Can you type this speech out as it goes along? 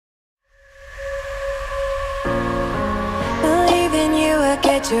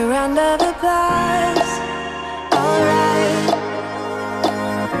your round of applause. Alright,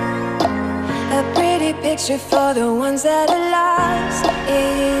 a pretty picture for the ones that are lost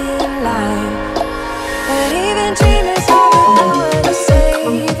in life. But even dreamers have the power to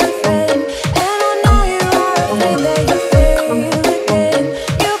save a friend. And I know you are afraid that you fail again.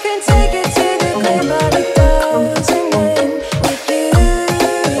 You can take it to the grave, but it doesn't end with you.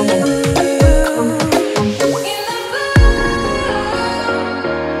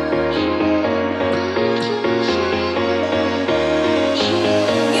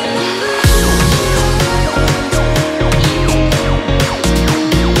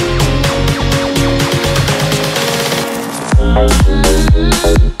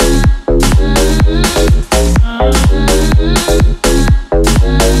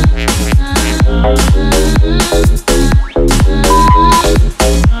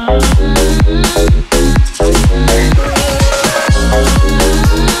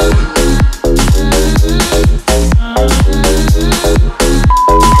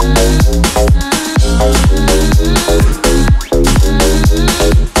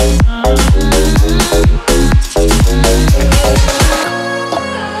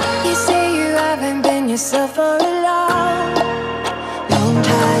 Yourself for a long, long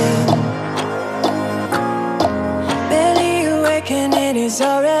time. Barely awake and it is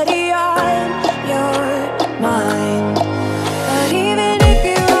already on your mind. But even if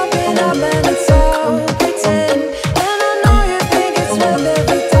you open up and it's all pretend, and I know you think it's worth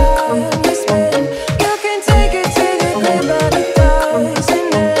every time you spend, you can take it to the grave, but it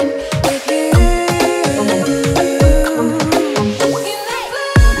doesn't end with you.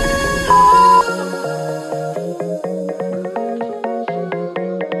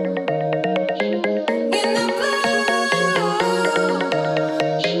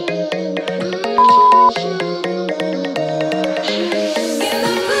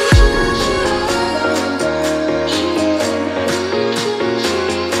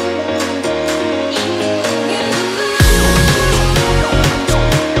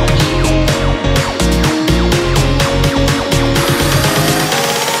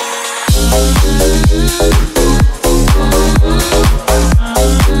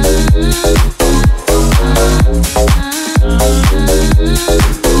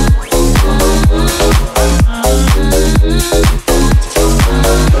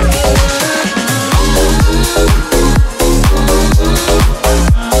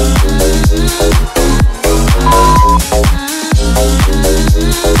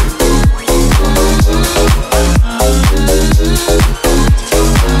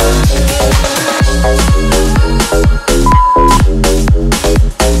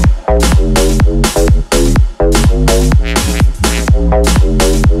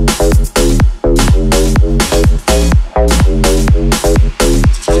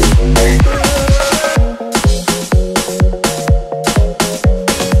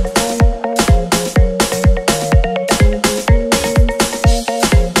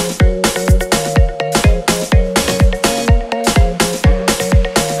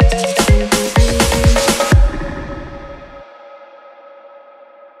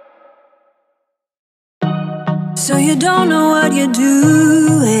 So you don't know what you're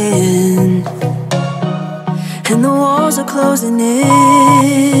doing, and the walls are closing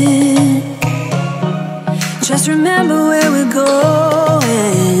in. Just remember where we're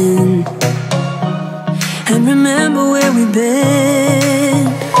going, and remember where we've been.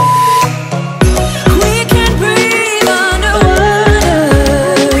 We can breathe underwater,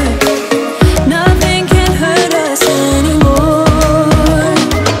 nothing can hurt us anymore.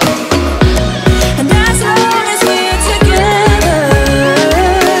 And as long as we're together,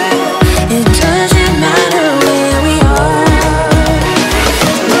 it doesn't matter where we are.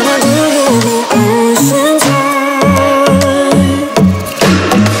 When I do hear the ocean's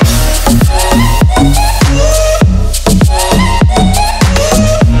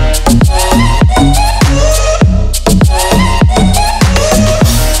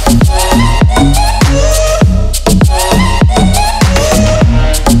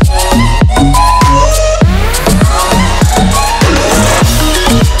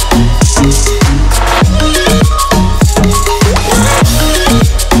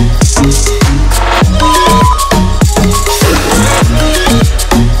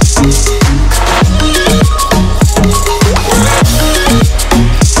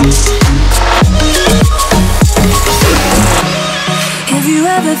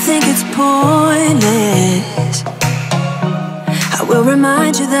think it's pointless, I will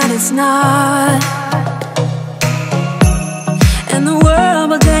remind you that it's not. And the world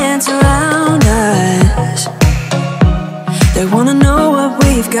will dance around us. They wanna know what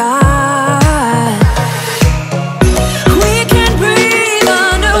we've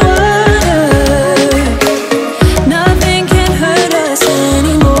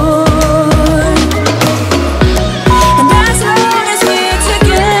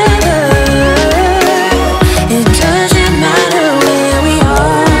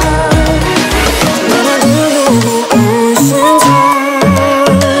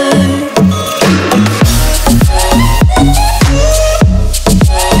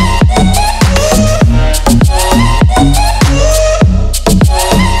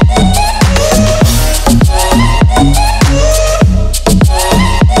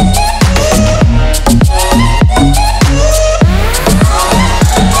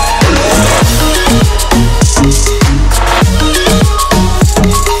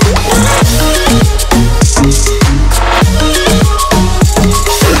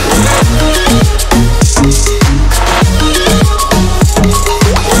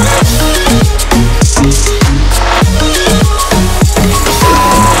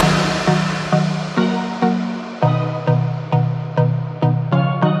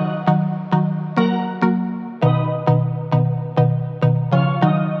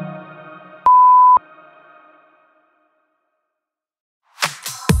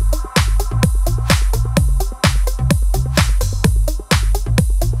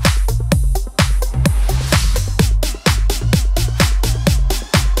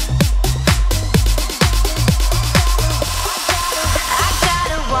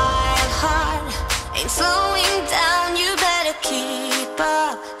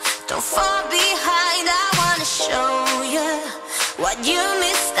Don't fall behind, I wanna show you what you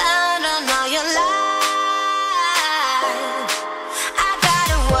missed out on all your life. I got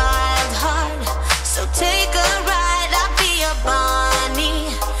a wild heart, so take a ride. I'll be your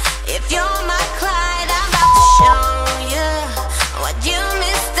Bonnie if you're my Clyde. I'm about to show you what you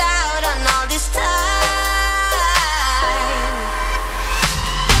missed out on all this time.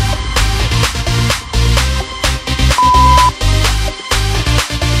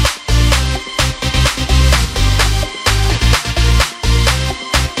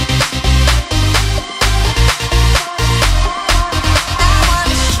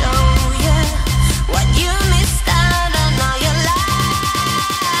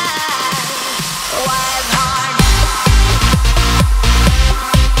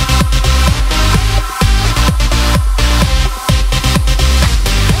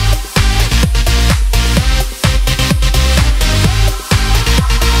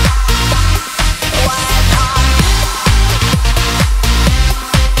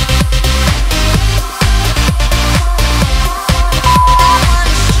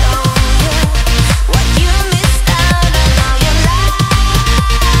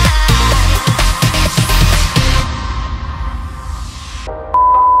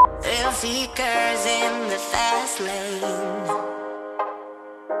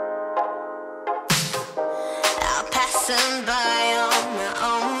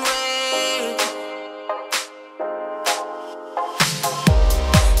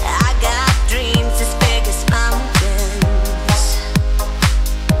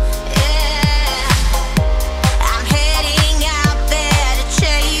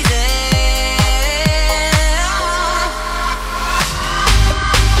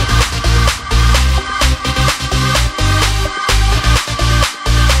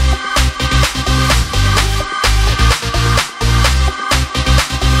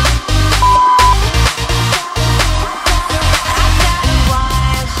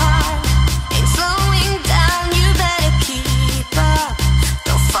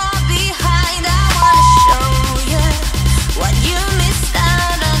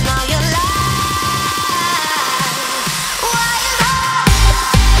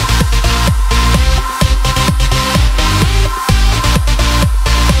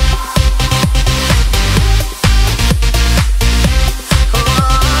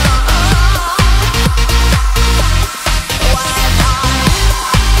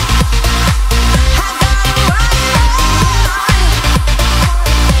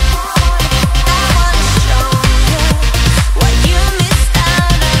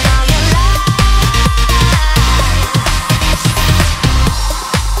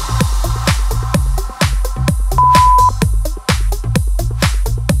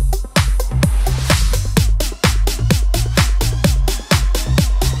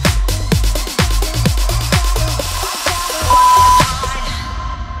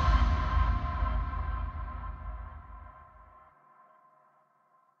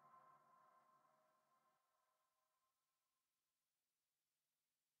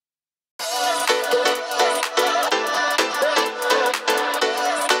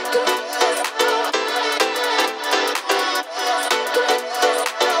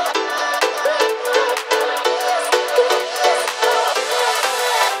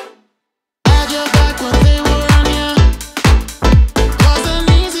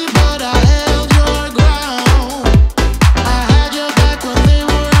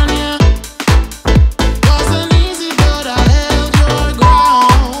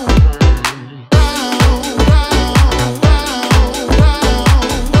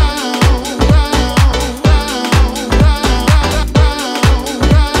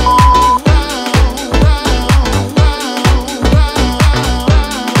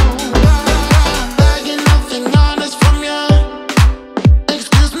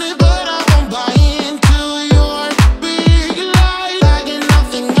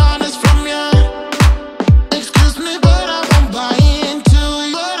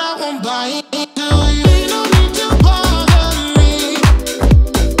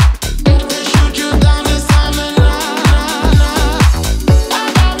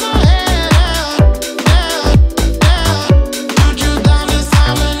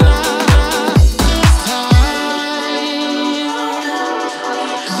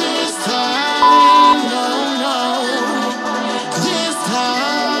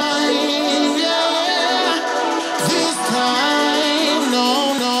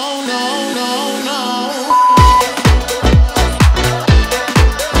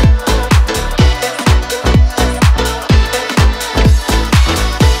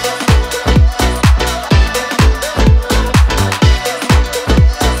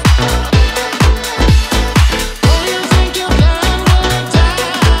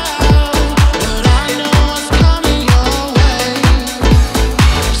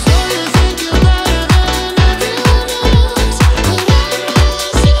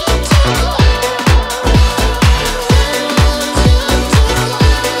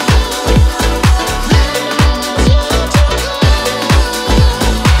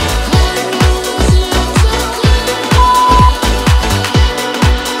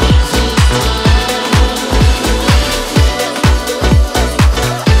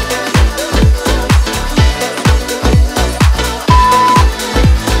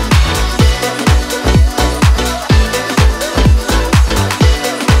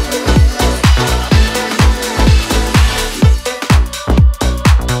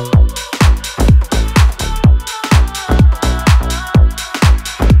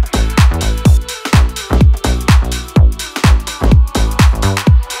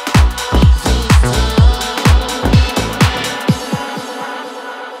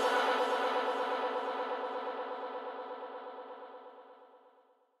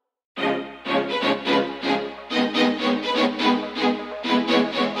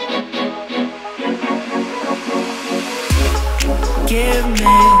 give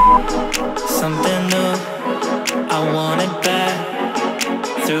me something new. I want it back,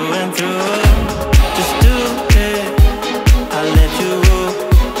 through and through. Just do it, I'll let you rule.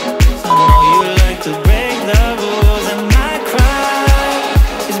 I know you like to break the rules, and my cry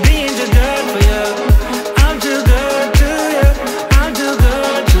is being too good for you. I'm too good to you, I'm too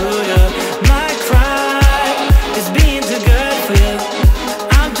good to you. My cry is being too good for you.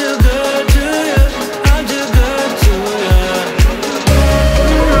 I'm too good to you, I'm too good to you.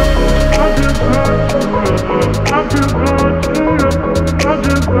 I'm too good to you,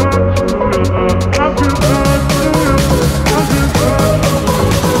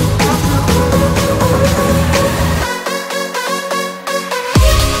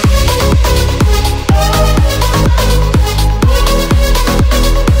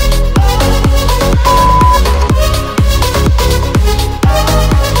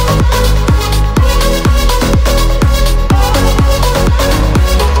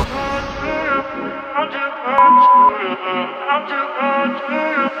 too good to you, I'm too good to you,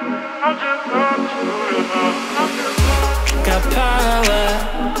 I'm too good to you, I'm too good. Got power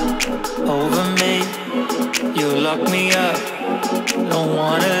over me. You lock me up, don't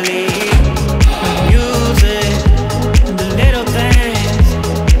wanna leave.